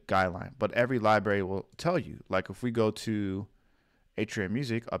good guideline. But every library will tell you. Like if we go to Atrium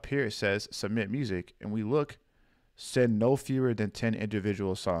Music, up here it says submit music, and we look. Send no fewer than 10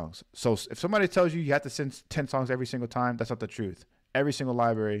 individual songs. So if somebody tells you have to send 10 songs every single time, that's not the truth. Every single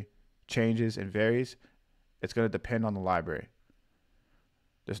library changes and varies. It's going to depend on the library.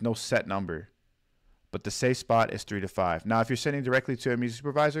 There's no set number. But the safe spot is 3 to 5. Now, if you're sending directly to a music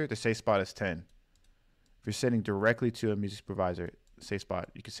supervisor, the safe spot is 10. If you're sending directly to a music supervisor, the safe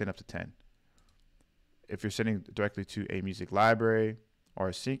spot, you can send up to 10. If you're sending directly to a music library or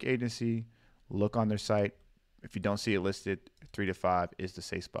a sync agency, look on their site. If you don't see it listed, 3 to 5 is the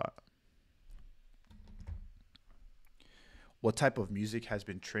safe spot. What type of music has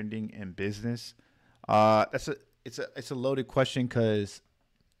been trending in business? It's a loaded question because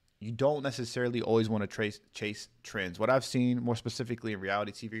you don't necessarily always want to chase trends. What I've seen more specifically in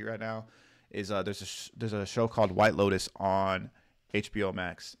reality TV right now is there's a show called White Lotus on HBO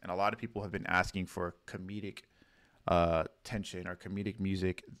Max, and a lot of people have been asking for comedic tension or comedic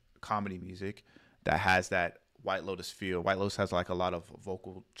music, comedy music that has that White Lotus feel. White Lotus has like a lot of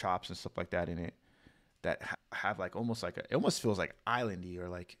vocal chops and stuff like that in it that have like almost like it almost feels like islandy or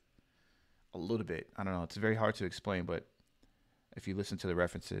like a little bit. I don't know. It's very hard to explain, but if you listen to the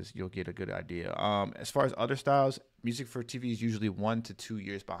references, you'll get a good idea. As far as other styles, music for TV is usually 1 to 2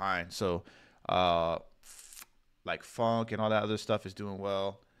 years behind. So, like funk and all that other stuff is doing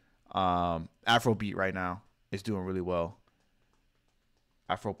well. Afrobeat right now is doing really well.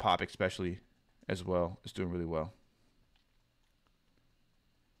 Afro pop especially as well is doing really well.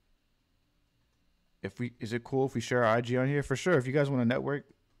 Is it cool if we share our IG on here? For sure. If you guys want to network,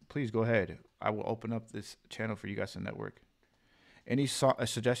 please go ahead. I will open up this channel for you guys to network. Any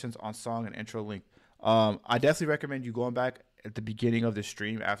suggestions on song and intro link? I definitely recommend you going back at the beginning of the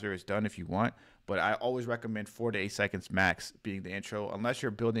stream after it's done if you want. But I always recommend 4 to 8 seconds max being the intro, unless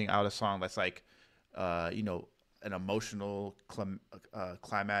you're building out a song that's like, an emotional,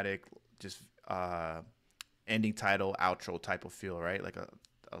 climatic, just ending title, outro type of feel, right? Like a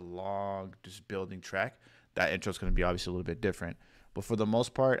long, just building track. That intro is going to be obviously a little bit different. But for the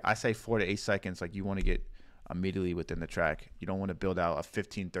most part, I say 4 to 8 seconds. Like you want to get immediately within the track. You don't want to build out a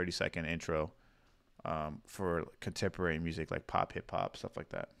 15, 30-second intro for contemporary music like pop, hip hop, stuff like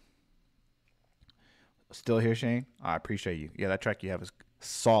that. Still here, Shane? I appreciate you. Yeah, that track you have is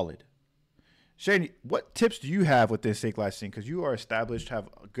solid. Shane, what tips do you have with this sync live sync? Because you are established, have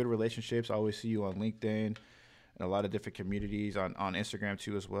good relationships. I always see you on LinkedIn and a lot of different communities on Instagram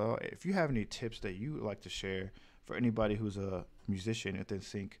too as well. If you have any tips that you would like to share for anybody who's a musician within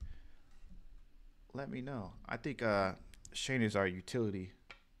sync, let me know. I think Shane is our utility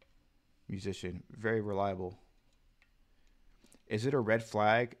musician, very reliable. Is it a red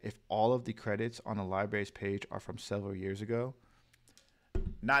flag if all of the credits on the library's page are from several years ago?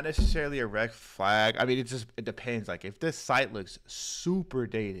 Not necessarily a red flag. I mean, it depends. Like if this site looks super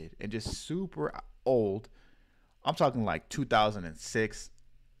dated and just super old, I'm talking like 2006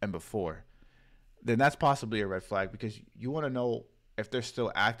 and before, then that's possibly a red flag, because you want to know if they're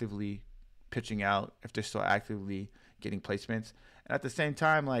still actively pitching out, if they're still actively getting placements. And at the same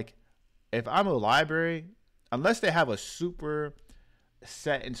time, like if I'm a library, unless they have a super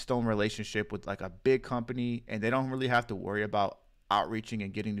set in stone relationship with like a big company and they don't really have to worry about outreaching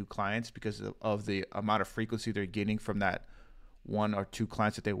and getting new clients because of the amount of frequency they're getting from that 1 or 2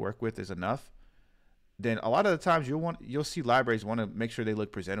 clients that they work with is enough, then a lot of the times you'll see libraries want to make sure they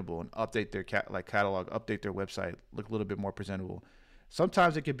look presentable and update their catalog, update their website, look a little bit more presentable.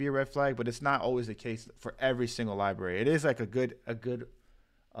 Sometimes it could be a red flag, but it's not always the case for every single library. It is like a good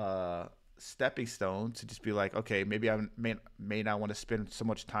stepping stone to just be like, okay, maybe I may not want to spend so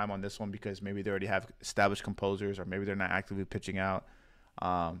much time on this one because maybe they already have established composers, or maybe they're not actively pitching out.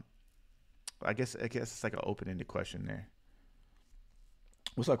 I guess it's like an open-ended question there.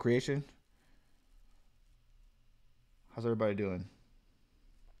 What's up, Creation? How's everybody doing?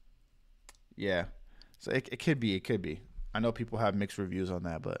 Yeah, so it could be. I know people have mixed reviews on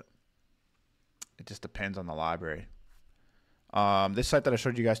that, but it just depends on the library. This site that I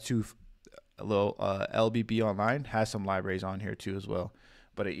showed you guys too, a little LBB Online, has some libraries on here too as well.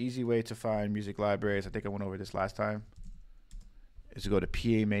 But an easy way to find music libraries, I think I went over this last time, is to go to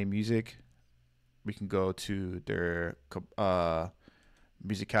PMA Music. We can go to their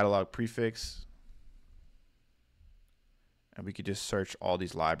music catalog prefix, and we could just search all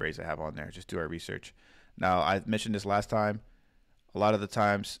these libraries I have on there. Just do our research. Now, I mentioned this last time. A lot of the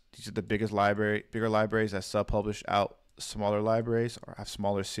times, these are the bigger libraries that sub-publish out smaller libraries or have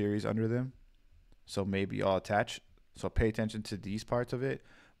smaller series under them. So maybe all attached. So pay attention to these parts of it,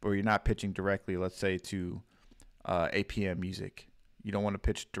 but you're not pitching directly, let's say, to APM Music. You don't want to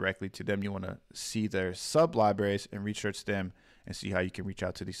pitch directly to them. You want to see their sub-libraries and research them and see how you can reach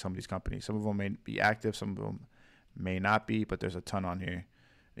out to some of these companies. Some of them may be active, some of them may not be, but there's a ton on here.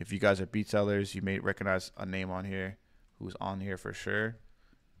 If you guys are beat sellers, you may recognize a name on here who's on here for sure.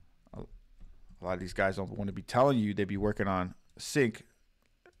 A lot of these guys don't want to be telling you they be working on sync.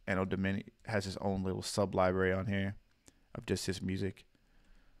 And Domini has his own little sub library on here of just his music.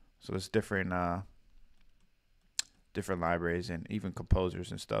 So there's different libraries and even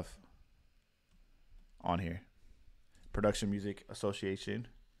composers and stuff on here. Production Music Association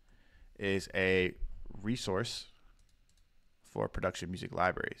is a resource for production music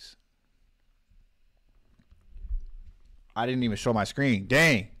libraries. I didn't even show my screen.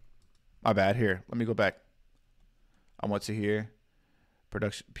 Dang. My bad. Here, let me go back. I went to here,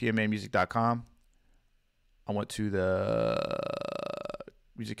 pmamusic.com. I went to the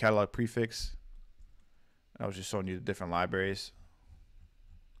music catalog prefix. I was just showing you the different libraries.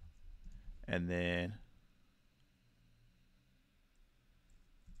 And then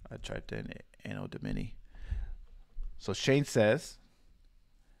I typed in Anno Domini. So Shane says,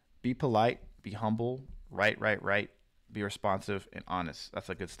 be polite, be humble, write, be responsive and honest. That's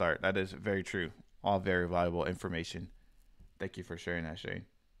a good start. That is very true. All very valuable information. Thank you for sharing that, Shane.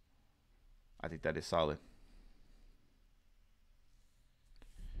 I think that is solid.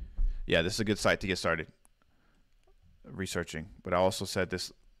 Yeah, this is a good site to get started researching. But I also said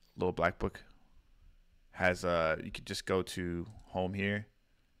this little black book has you could just go to home here,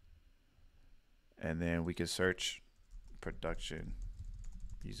 and then we can search production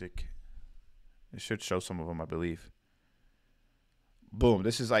music. It should show some of them, I believe. Boom.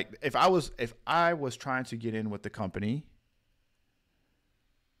 This is like if I was trying to get in with the company,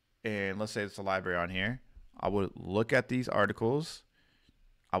 and let's say it's a library on here, I would look at these articles.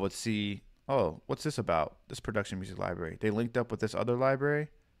 I would see, oh, what's this about? This production music library. They linked up with this other library.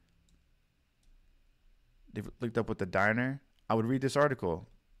 They've linked up with the diner. I would read this article.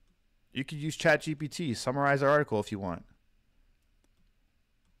 You could use ChatGPT, summarize the article if you want.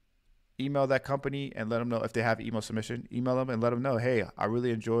 Email that company and let them know if they have email submission. Email them and let them know, hey, I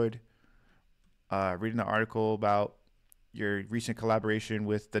really enjoyed reading the article about your recent collaboration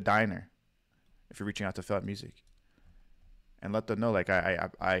with the diner. If you're reaching out to Felt Music, and let them know, like I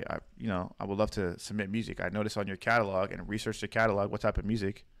would love to submit music. I noticed on your catalog and research the catalog what type of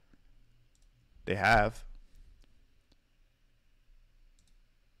music they have.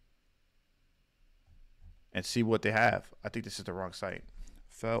 And see what they have. I think this is the wrong site.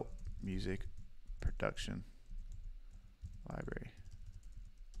 Felt Music Production Library.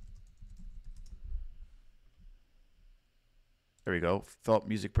 There we go. Felt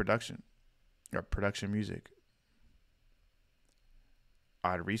Music Production. Or Production Music.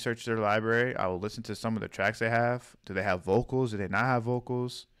 I'd research their library. I will listen to some of the tracks they have. Do they have vocals? Do they not have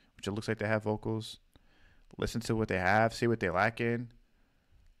vocals? Which it looks like they have vocals. Listen to what they have. See what they lack in.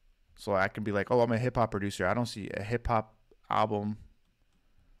 So I can be like, oh, I'm a hip hop producer. I don't see a hip hop album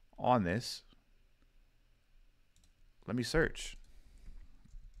on this. Let me search.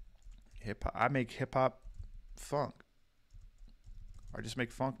 Hip hop. I make hip hop funk. Or just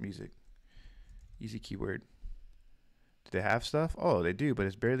make funk music. Easy keyword. Do they have stuff? Oh, they do, but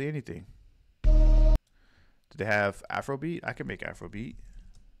it's barely anything. Do they have Afrobeat? I can make Afrobeat.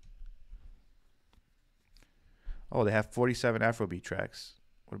 Oh, they have 47 Afrobeat tracks.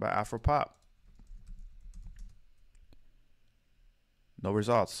 What about Afropop? No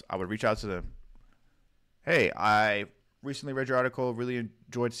results. I would reach out to them. Hey, I recently read your article. Really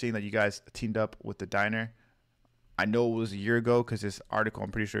enjoyed seeing that you guys teamed up with the diner. I know it was a year ago because this article,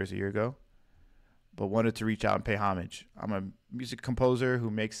 I'm pretty sure is a year ago. But wanted to reach out and pay homage. I'm a music composer who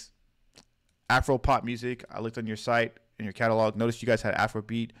makes Afro-pop music. I looked on your site and your catalog. Noticed you guys had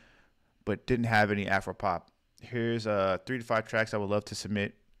Afrobeat, but didn't have any Afro-pop. Here's 3 to 5 tracks I would love to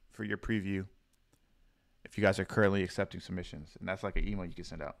submit for your preview if you guys are currently accepting submissions. And that's like an email you can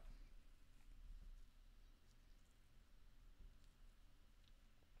send out.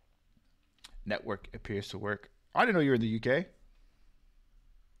 Network appears to work. I didn't know you were in the UK.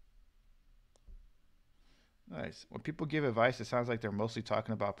 Nice. When people give advice, it sounds like they're mostly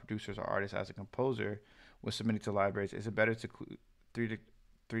talking about producers or artists. As a composer when submitting to libraries, is it better to include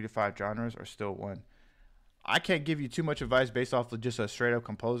 3 to 5 genres or still one? I can't give you too much advice based off of just a straight up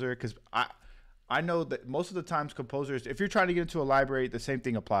composer, because I know that most of the times composers, if you're trying to get into a library, the same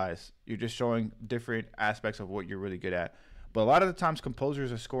thing applies. You're just showing different aspects of what you're really good at. But a lot of the times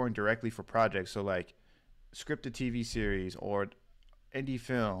composers are scoring directly for projects. So like scripted TV series or indie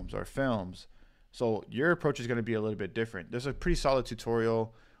films or films. So your approach is going to be a little bit different. There's a pretty solid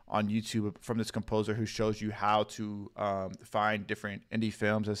tutorial on YouTube from this composer who shows you how to find different indie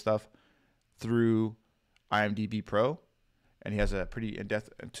films and stuff through IMDb Pro. And he has a pretty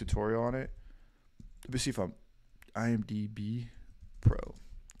in-depth tutorial on it. Let me see if I'm IMDb Pro.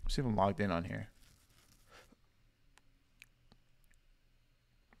 Let's see if I'm logged in on here.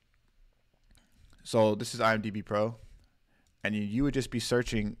 So this is IMDb Pro. And you would just be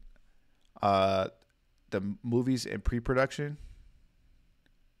searching the movies in pre-production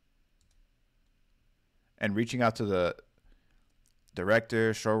and reaching out to the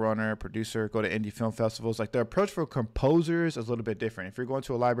director, showrunner, producer, go to indie film festivals. Like the approach for composers is a little bit different. If you're going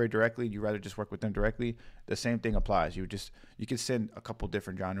to a library directly, you rather just work with them directly, the same thing applies. You can send a couple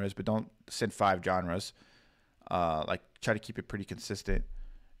different genres, but don't send 5 genres. Like try to keep it pretty consistent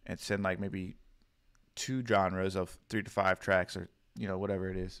and send like maybe 2 genres of 3 to 5 tracks, or whatever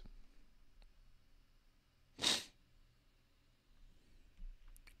it is.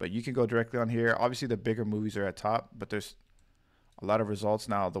 But you can go directly on here. Obviously the bigger movies are at top, but there's a lot of results.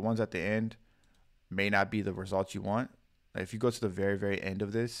 Now the ones at the end may not be the results you want. Like if you go to the very, very end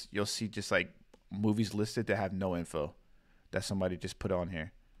of this, you'll see just like movies listed that have no info that somebody just put on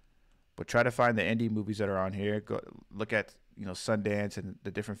here. But try to find the indie movies that are on here. Go look at, you know, Sundance and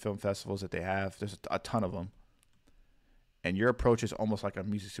the different film festivals that they have. There's a ton of them. And your approach is almost like a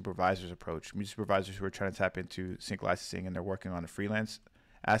music supervisor's approach. Music supervisors who are trying to tap into sync licensing and they're working on the freelance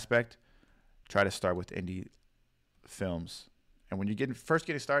aspect, try to start with indie films. And when you're first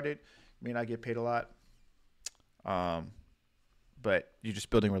getting started, you may not get paid a lot, but you're just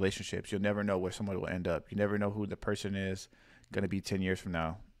building relationships. You'll never know where someone will end up. You never know who the person is going to be 10 years from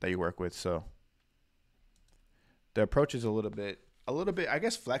now that you work with. So the approach is a little bit, I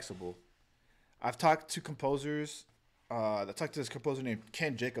guess, flexible. I've talked to composers. I talked to this composer named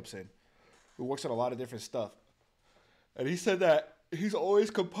Ken Jacobson, who works on a lot of different stuff. And he said that he's always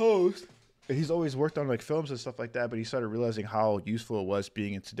composed. He's always worked on like films and stuff like that, but he started realizing how useful it was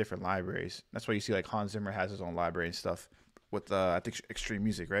being into different libraries. That's why you see like Hans Zimmer has his own library and stuff with I think Extreme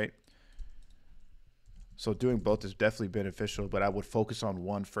Music, right? So doing both is definitely beneficial, but I would focus on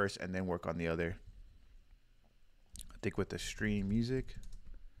one first and then work on the other. I think with Extreme Music,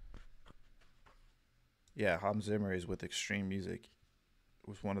 yeah, Hans Zimmer is with Extreme Music. It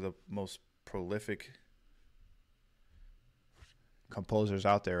was one of the most prolific composers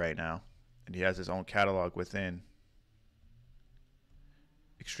out there right now. And he has his own catalog within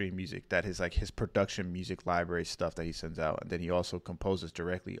Extreme Music that is like his production music library stuff that he sends out. And then he also composes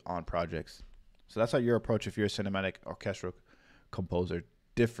directly on projects. So that's how your approach, if you're a cinematic orchestral composer,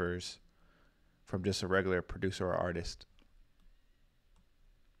 differs from just a regular producer or artist.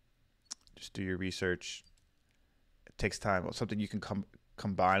 Just do your research. It takes time. Something you can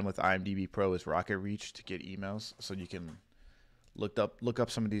combine with IMDb Pro is Rocket Reach to get emails. So you can look up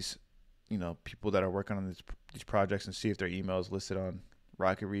some of these, you know, people that are working on these projects and see if their email is listed on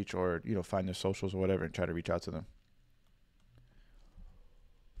Rocket Reach, or, you know, find their socials or whatever and try to reach out to them.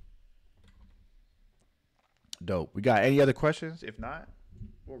 Dope. We got any other questions? If not,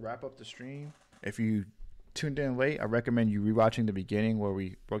 we'll wrap up the stream. If you tuned in late, I recommend you rewatching the beginning where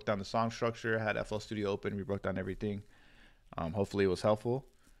we broke down the song structure, had FL Studio open, we broke down everything. Hopefully it was helpful.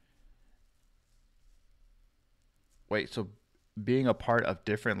 Wait, so being a part of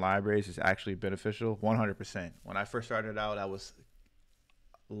different libraries is actually beneficial? 100%. When I first started out, I was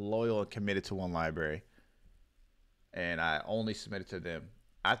loyal and committed to one library, and I only submitted to them.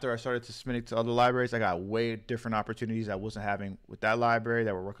 After I started to submit to other libraries, I got way different opportunities I wasn't having with that library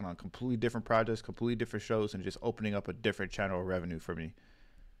that were working on completely different projects, completely different shows, and just opening up a different channel of revenue for me.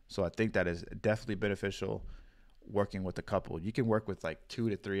 So I think that is definitely beneficial working with a couple. You can work with like 2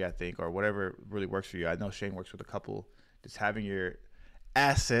 to 3, I think, or whatever really works for you. I know Shane works with a couple. Just having your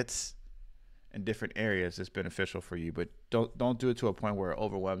assets in different areas is beneficial for you, but don't do it to a point where it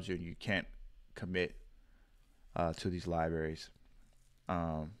overwhelms you and you can't commit to these libraries.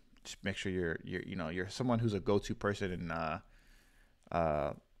 Just make sure you're someone who's a go-to person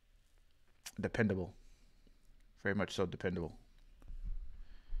and dependable, very much so dependable.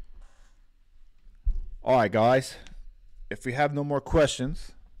 All right, guys, if we have no more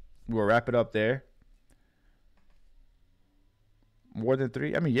questions, we'll wrap it up there. More than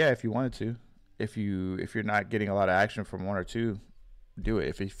 3? I mean, yeah, if you wanted to. If you're not getting a lot of action from 1 or 2, do it.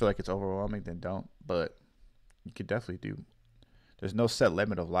 If you feel like it's overwhelming, then don't. But you could definitely do. There's no set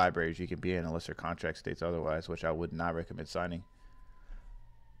limit of libraries you can be in unless your contract states otherwise, which I would not recommend signing.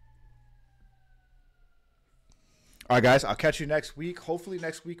 All right, guys, I'll catch you next week. Hopefully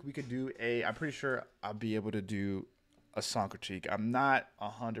next week we could do I'm pretty sure I'll be able to do a song critique. I'm not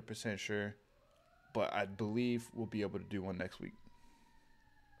 100% sure, but I believe we'll be able to do one next week.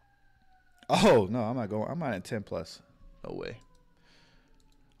 Oh, no, I'm not going. I'm not in 10 plus. No way.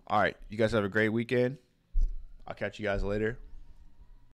 All right, you guys have a great weekend. I'll catch you guys later.